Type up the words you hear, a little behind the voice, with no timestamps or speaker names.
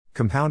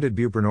Compounded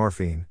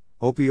buprenorphine,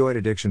 opioid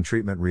addiction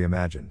treatment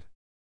reimagined.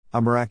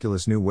 A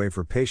miraculous new way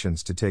for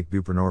patients to take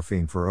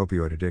buprenorphine for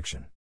opioid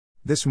addiction.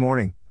 This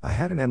morning, I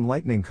had an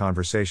enlightening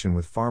conversation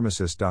with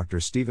pharmacist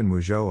Dr. Stephen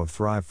Mougeot of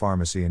Thrive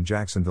Pharmacy in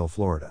Jacksonville,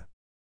 Florida.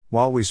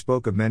 While we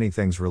spoke of many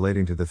things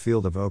relating to the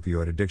field of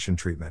opioid addiction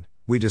treatment,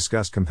 we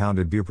discussed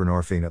compounded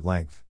buprenorphine at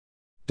length.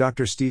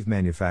 Dr. Steve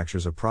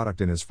manufactures a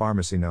product in his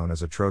pharmacy known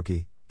as a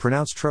troche,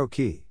 pronounced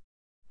troche.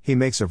 He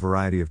makes a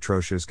variety of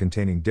troches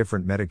containing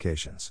different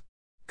medications.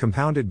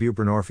 Compounded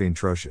buprenorphine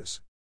troches.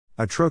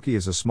 A troche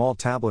is a small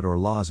tablet or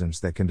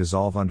lozenge that can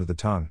dissolve under the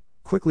tongue,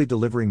 quickly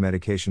delivering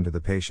medication to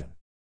the patient.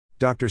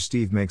 Dr.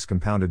 Steve makes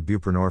compounded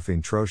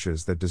buprenorphine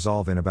troches that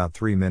dissolve in about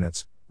 3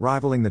 minutes,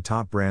 rivaling the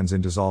top brands in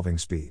dissolving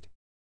speed.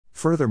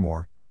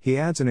 Furthermore, he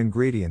adds an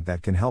ingredient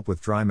that can help with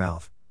dry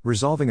mouth,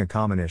 resolving a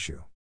common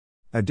issue.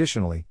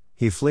 Additionally,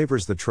 he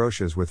flavors the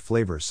troches with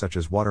flavors such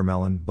as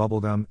watermelon,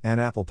 bubblegum,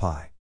 and apple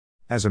pie.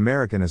 As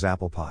American as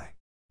apple pie.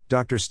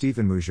 Dr.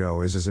 Stephen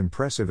Mougeot is as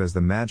impressive as the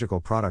magical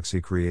products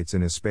he creates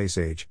in his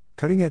space-age,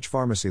 cutting-edge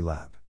pharmacy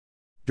lab.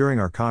 During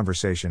our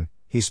conversation,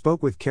 he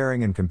spoke with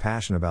caring and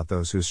compassion about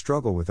those who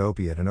struggle with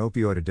opiate and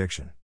opioid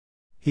addiction.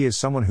 He is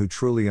someone who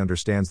truly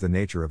understands the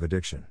nature of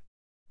addiction.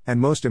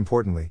 And most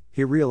importantly,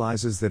 he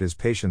realizes that his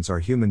patients are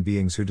human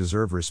beings who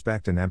deserve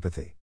respect and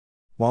empathy.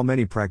 While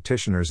many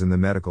practitioners in the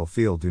medical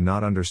field do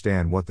not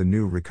understand what the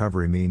new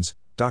recovery means,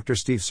 Dr.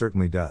 Steve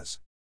certainly does.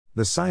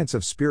 The Science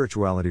of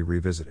Spirituality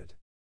Revisited.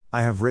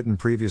 I have written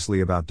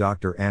previously about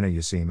Dr. Anna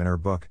Yassim and her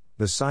book,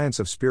 The Science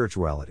of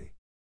Spirituality.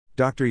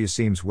 Dr.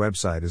 Yassim's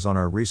website is on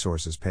our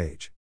resources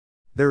page.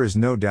 There is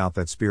no doubt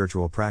that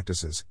spiritual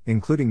practices,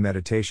 including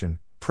meditation,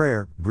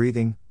 prayer,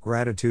 breathing,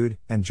 gratitude,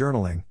 and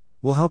journaling,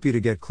 will help you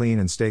to get clean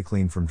and stay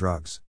clean from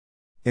drugs.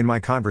 In my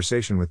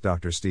conversation with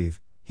Dr.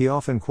 Steve, he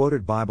often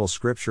quoted Bible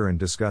scripture and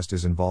discussed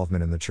his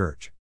involvement in the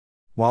church.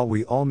 While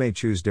we all may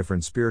choose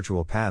different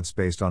spiritual paths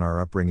based on our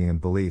upbringing and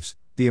beliefs,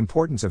 the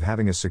importance of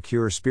having a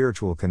secure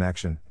spiritual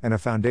connection and a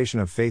foundation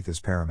of faith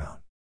is paramount.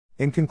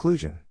 In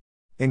conclusion,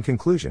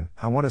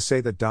 I want to say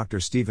that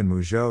Dr. Stephen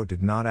Mougeot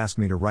did not ask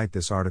me to write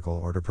this article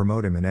or to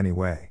promote him in any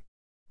way.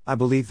 I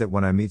believe that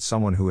when I meet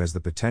someone who has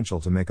the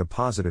potential to make a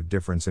positive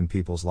difference in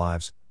people's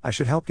lives, I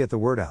should help get the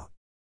word out.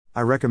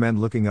 I recommend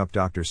looking up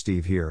Dr.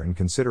 Steve here and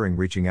considering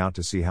reaching out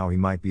to see how he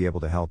might be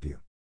able to help you.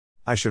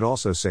 I should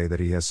also say that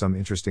he has some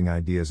interesting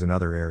ideas in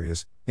other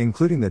areas,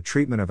 including the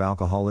treatment of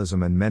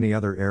alcoholism and many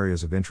other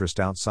areas of interest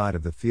outside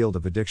of the field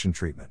of addiction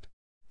treatment.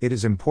 It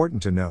is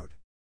important to note,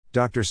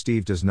 Dr.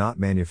 Steve does not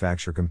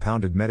manufacture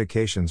compounded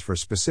medications for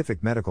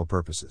specific medical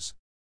purposes.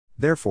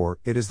 Therefore,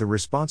 it is the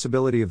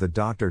responsibility of the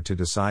doctor to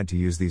decide to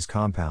use these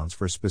compounds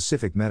for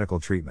specific medical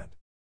treatment.